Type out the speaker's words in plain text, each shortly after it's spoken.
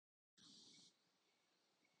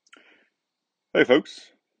Hey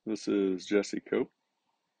folks, this is Jesse Cope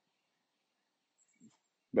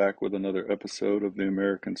back with another episode of the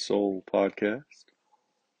American Soul podcast.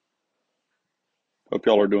 Hope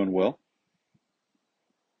y'all are doing well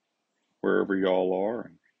wherever y'all are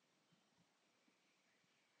and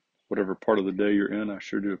whatever part of the day you're in. I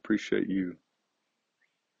sure do appreciate you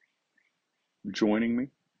joining me,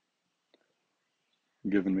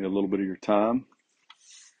 giving me a little bit of your time.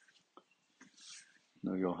 I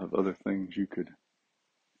know y'all have other things you could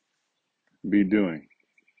be doing,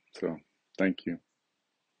 so thank you.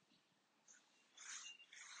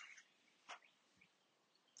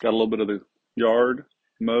 Got a little bit of the yard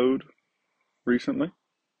mowed recently.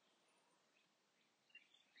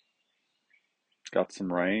 Got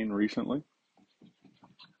some rain recently.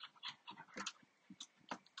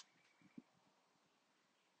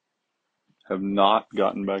 Have not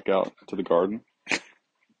gotten back out to the garden.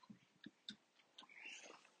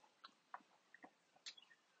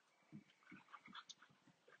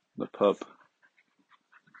 The pup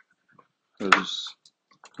has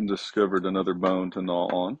discovered another bone to gnaw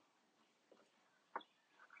on.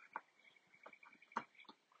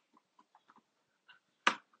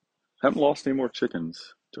 Haven't lost any more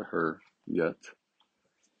chickens to her yet,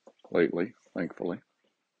 lately, thankfully.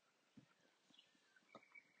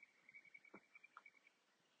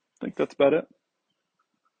 I think that's about it.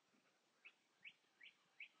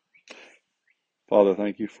 Father,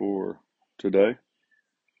 thank you for today.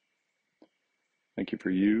 Thank you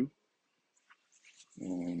for you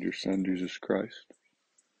and your Son, Jesus Christ,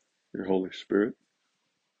 your Holy Spirit.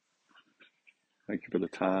 Thank you for the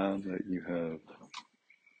time that you have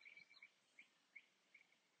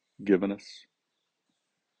given us.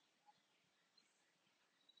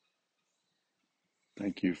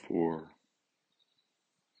 Thank you for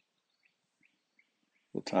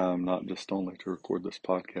the time not just only to record this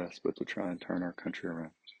podcast, but to try and turn our country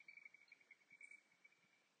around.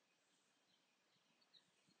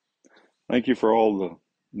 Thank you for all the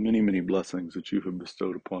many, many blessings that you have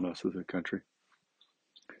bestowed upon us as a country.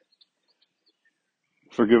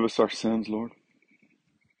 Forgive us our sins, Lord.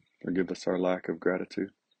 Forgive us our lack of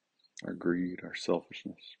gratitude, our greed, our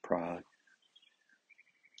selfishness, pride,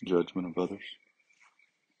 judgment of others.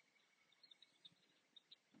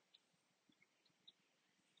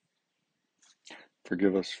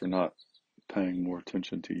 Forgive us for not paying more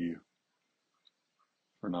attention to you,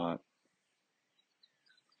 for not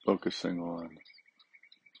focusing on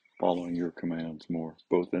following your commands more,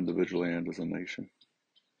 both individually and as a nation.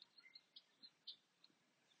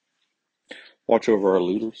 Watch over our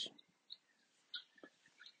leaders,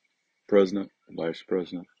 president, vice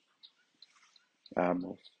president,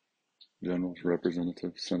 admirals, generals,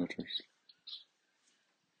 representatives, senators.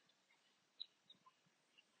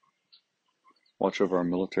 Watch over our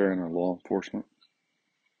military and our law enforcement,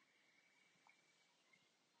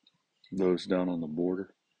 those down on the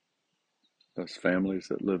border, those families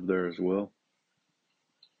that live there as well.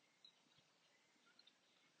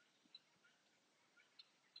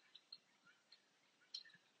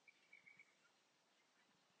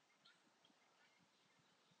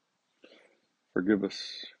 Forgive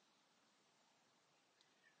us.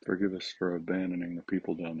 Forgive us for abandoning the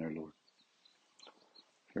people down there, Lord.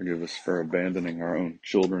 Forgive us for abandoning our own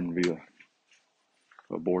children via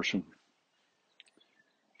abortion.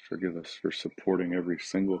 Forgive us for supporting every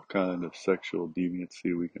single kind of sexual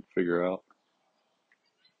deviancy we can figure out.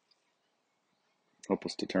 Help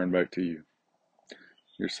us to turn back to you. In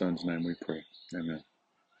your Son's name we pray. Amen.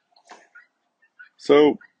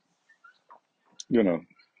 So,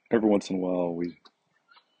 every once in a while we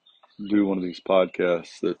do one of these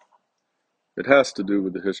podcasts that it has to do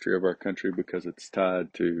with the history of our country because it's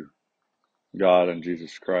tied to God and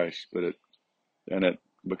Jesus Christ, but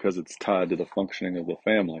because it's tied to the functioning of the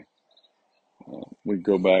family. We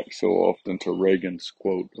go back so often to Reagan's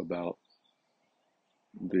quote about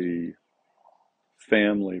the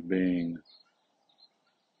family being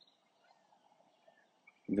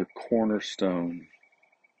the cornerstone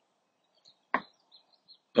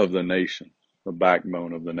of the nation, the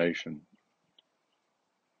backbone of the nation.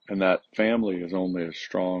 And that family is only as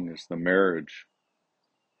strong as the marriage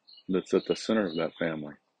that's at the center of that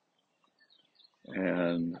family.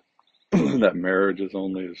 And that marriage is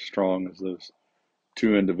only as strong as those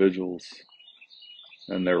two individuals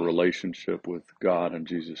and their relationship with God and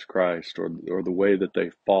Jesus Christ, or the way that they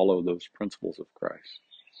follow those principles of Christ.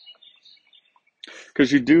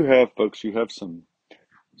 Because you do have, folks, you have some,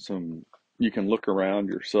 you can look around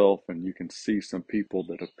yourself and you can see some people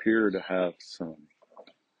that appear to have some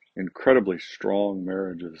incredibly strong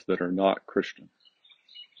marriages that are not Christian.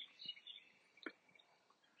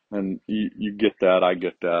 And you get that, I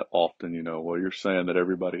get that often, well, you're saying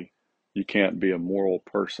that you can't be a moral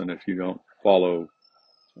person if you don't follow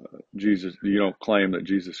Jesus, you don't claim that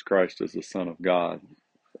Jesus Christ is the Son of God.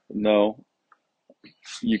 No,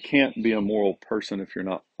 you can't be a moral person if you're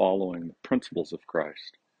not following the principles of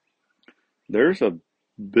Christ. There's a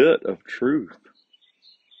bit of truth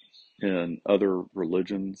in other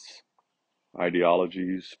religions,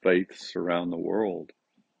 ideologies, faiths around the world,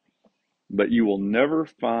 but you will never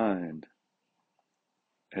find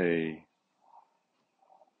a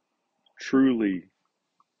truly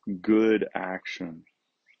good action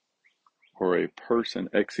or a person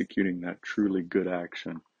executing that truly good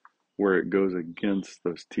action where it goes against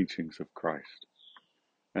those teachings of Christ.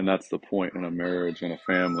 And that's the point in a marriage and a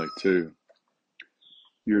family too.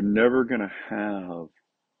 You're never going to have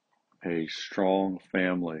a strong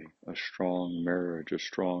family, a strong marriage, a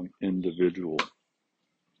strong individual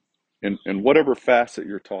in whatever facet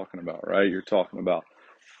you're talking about, right? You're talking about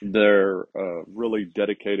they're really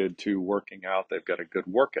dedicated to working out. They've got a good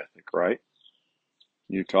work ethic, right?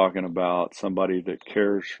 You're talking about somebody that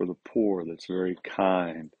cares for the poor, that's very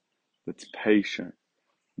kind, that's patient,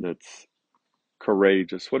 that's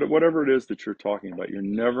courageous, whatever it is that you're talking about. You're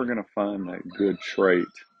never going to find that good trait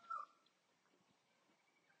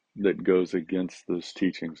that goes against those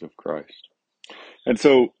teachings of Christ. And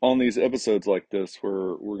so on these episodes like this,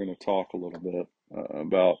 we're going to talk a little bit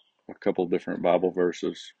about a couple different Bible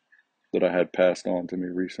verses that I had passed on to me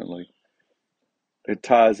recently. It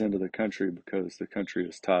ties into the country because the country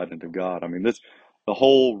is tied into God. I mean, that's the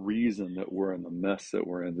whole reason that we're in the mess that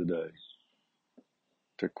we're in today.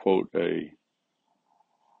 To quote a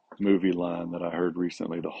movie line that I heard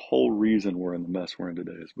recently, the whole reason we're in the mess we're in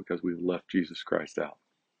today is because we've left Jesus Christ out.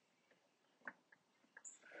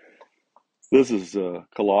 This is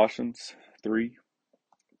Colossians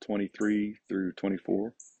 3:23 through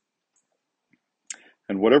 24.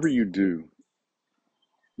 And whatever you do,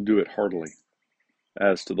 do it heartily,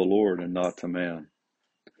 as to the Lord and not to man,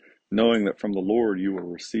 knowing that from the Lord you will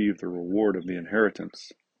receive the reward of the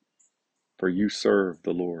inheritance, for you serve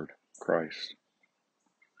the Lord Christ.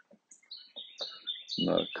 And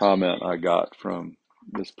the comment I got from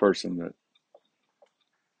this person that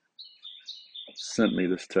sent me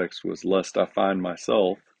this text was, lest I find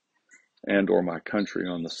myself and or my country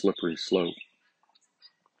on the slippery slope.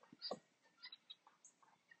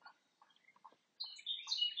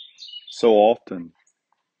 So often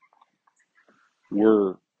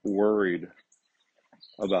we're worried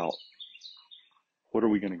about what are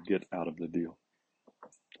we going to get out of the deal?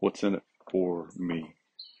 What's in it for me?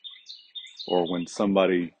 Or when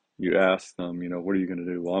you ask them, what are you going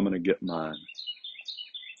to do? Well, I'm going to get mine.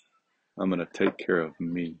 I'm going to take care of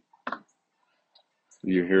me.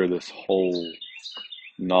 You hear this whole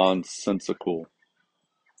nonsensical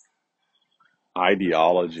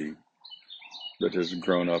ideology that has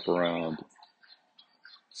grown up around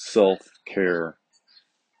self-care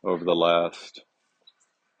over the last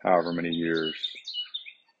however many years.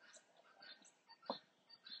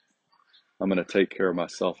 I'm going to take care of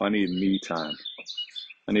myself. I need me time.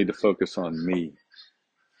 I need to focus on me.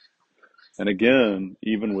 And again,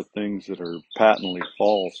 even with things that are patently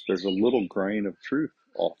false, there's a little grain of truth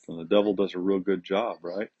often. The devil does a real good job,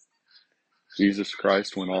 right? Jesus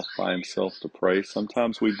Christ went off by himself to pray.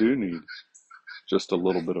 Sometimes we do need just a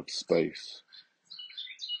little bit of space.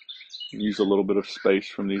 Use a little bit of space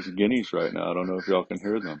from these guineas right now. I don't know if y'all can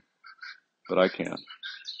hear them, but I can.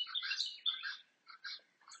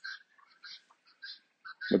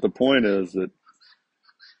 But the point is that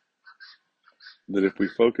if we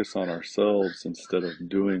focus on ourselves instead of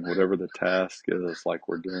doing whatever the task is, like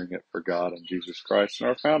we're doing it for God and Jesus Christ, and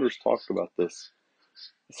our founders talked about this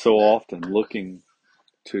so often, looking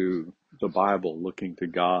to the Bible, looking to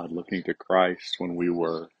God, looking to Christ when we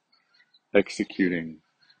were executing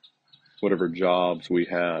whatever jobs we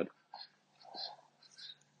had.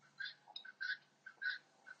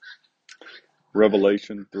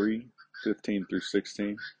 Revelation 3:15 through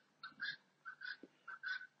 16.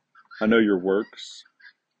 I know your works.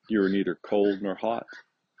 You are neither cold nor hot.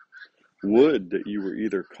 Would that you were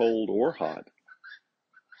either cold or hot.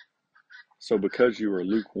 So because you are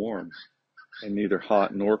lukewarm and neither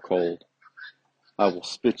hot nor cold, I will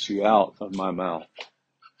spit you out of my mouth.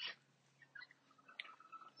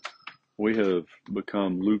 We have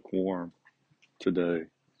become lukewarm today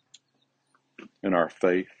in our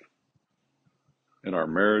faith, in our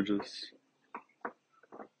marriages,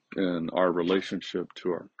 in our relationship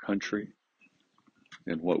to our country,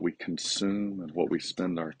 in what we consume and what we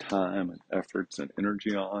spend our time and efforts and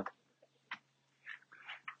energy on.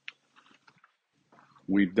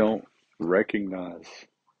 We don't recognize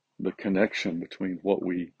the connection between what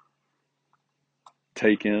we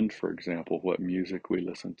take in, for example, what music we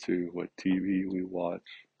listen to, what TV we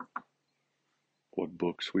watch, what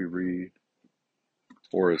books we read,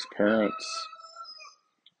 or as parents,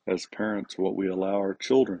 what we allow our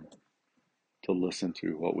children to listen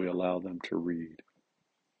to, what we allow them to read,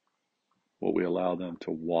 what we allow them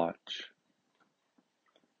to watch,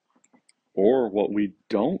 or what we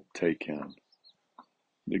don't take in.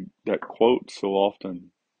 That quote so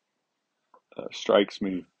often strikes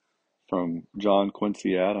me from John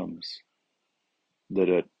Quincy Adams,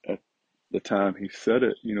 that at the time he said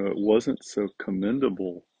it, it wasn't so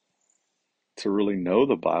commendable to really know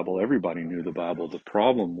the Bible. Everybody knew the Bible. The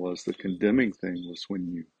problem was, the condemning thing was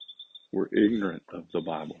when you were ignorant of the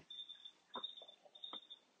Bible.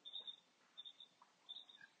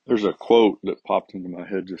 There's a quote that popped into my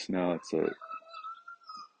head just now.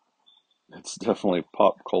 It's definitely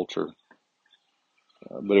pop culture,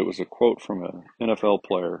 but it was a quote from an NFL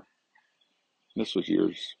player. This was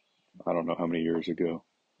years, I don't know how many years ago,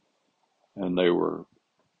 and they were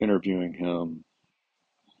interviewing him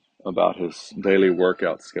about his daily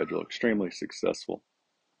workout schedule. Extremely successful.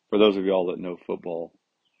 For those of y'all that know football,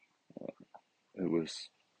 it was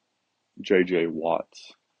J.J.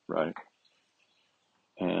 Watts, right?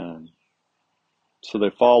 And so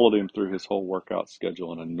they followed him through his whole workout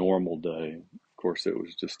schedule in a normal day. Of course, it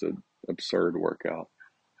was just an absurd workout.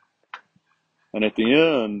 And at the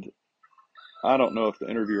end, I don't know if the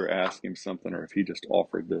interviewer asked him something or if he just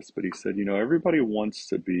offered this, but he said, everybody wants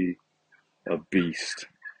to be a beast.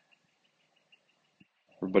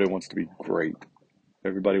 Everybody wants to be great.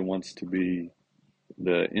 Everybody wants to be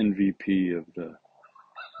the MVP of the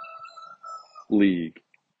league.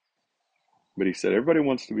 But he said, everybody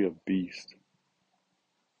wants to be a beast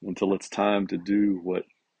until it's time to do what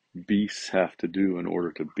beasts have to do in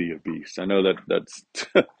order to be a beast. I know that's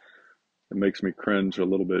it makes me cringe a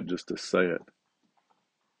little bit just to say it.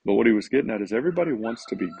 But what he was getting at is, everybody wants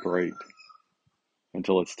to be great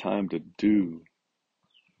until it's time to do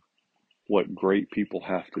what great people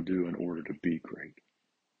have to do in order to be great.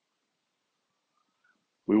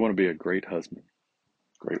 We want to be a great husband,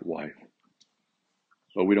 great wife,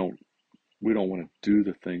 but we don't want to do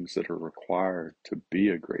the things that are required to be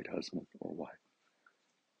a great husband or wife.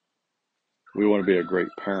 We want to be a great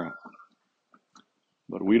parent,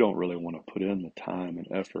 but we don't really want to put in the time and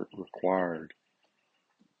effort required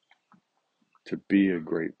to be a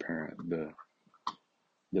great parent.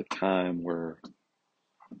 The time where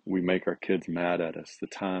we make our kids mad at us, the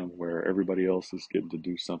time where everybody else is getting to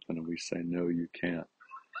do something and we say, no, you can't.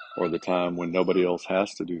 Or the time when nobody else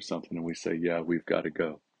has to do something and we say, yeah, we've got to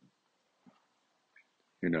go.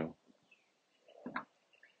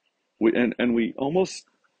 We almost,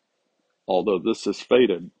 although this has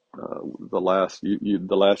faded, the last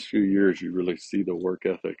few years, you really see the work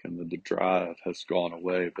ethic and the drive has gone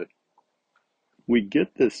away. But we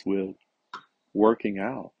get this with working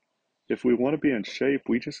out. If we want to be in shape,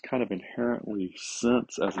 we just kind of inherently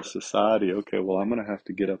sense as a society, okay, well, I'm going to have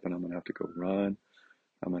to get up and I'm going to have to go run.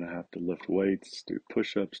 I'm going to have to lift weights, do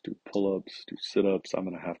push-ups, do pull-ups, do sit-ups. I'm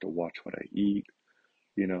going to have to watch what I eat.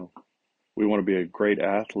 We want to be a great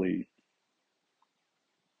athlete.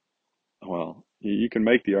 Well, you can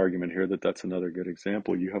make the argument here that that's another good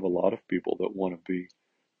example. You have a lot of people that want to be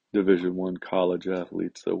Division I college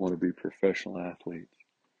athletes, that want to be professional athletes.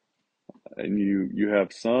 And you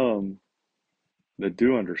have some that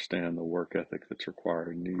do understand the work ethic that's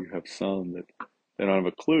required, and you have some that they don't have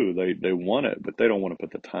a clue. They want it, but they don't want to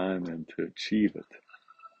put the time in to achieve it.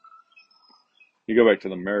 You go back to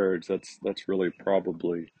the marriage, that's really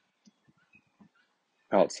probably,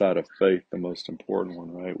 outside of faith, the most important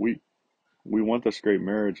one, right? We want this great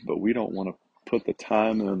marriage, but we don't want to put the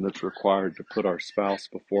time in that's required to put our spouse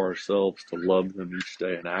before ourselves, to love them each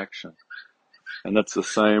day in action. And that's the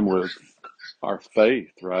same with our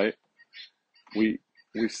faith, right? We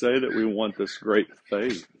say that we want this great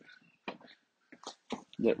faith,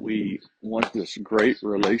 that we want this great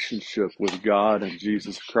relationship with God and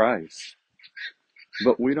Jesus Christ,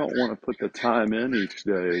 but we don't want to put the time in each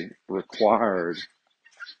day required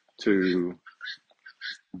to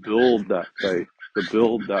build that faith, to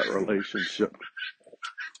build that relationship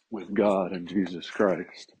with God and Jesus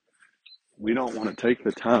Christ. We don't want to take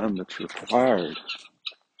the time that's required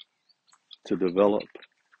to develop,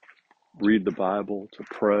 read the Bible, to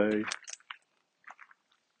pray.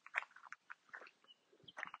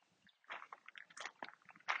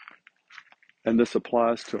 And this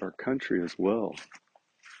applies to our country as well.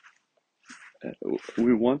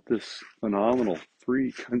 We want this phenomenal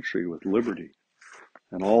free country with liberty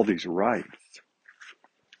and all these rights.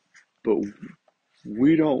 But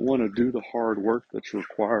We don't want to do the hard work that's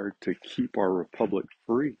required to keep our republic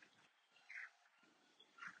free.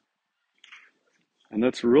 And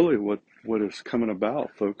that's really what is coming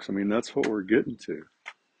about, folks. I mean, that's what we're getting to.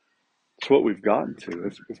 It's what we've gotten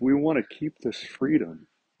to. If we want to keep this freedom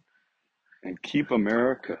and keep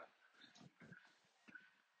America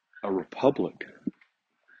a republic,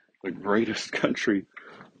 the greatest country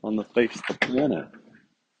on the face of the planet,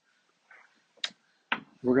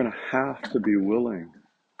 we're going to have to be willing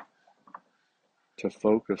to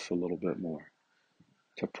focus a little bit more,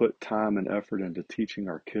 to put time and effort into teaching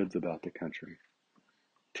our kids about the country,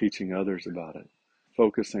 teaching others about it,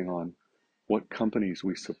 focusing on what companies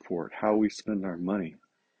we support, how we spend our money,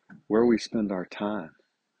 where we spend our time,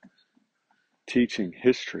 teaching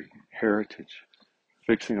history, heritage,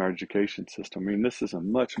 fixing our education system. I mean, this is a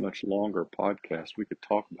much, much longer podcast. We could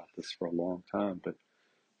talk about this for a long time, but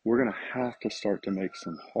we're going to have to start to make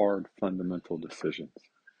some hard, fundamental decisions.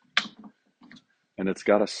 And it's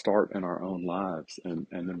got to start in our own lives, and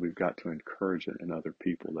then we've got to encourage it in other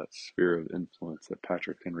people, that sphere of influence that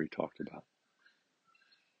Patrick Henry talked about.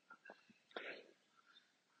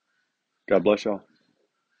 God bless y'all.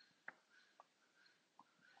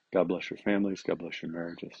 God bless your families. God bless your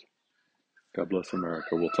marriages. God bless America.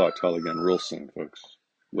 We'll talk to y'all again real soon, folks.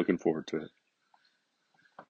 Looking forward to it.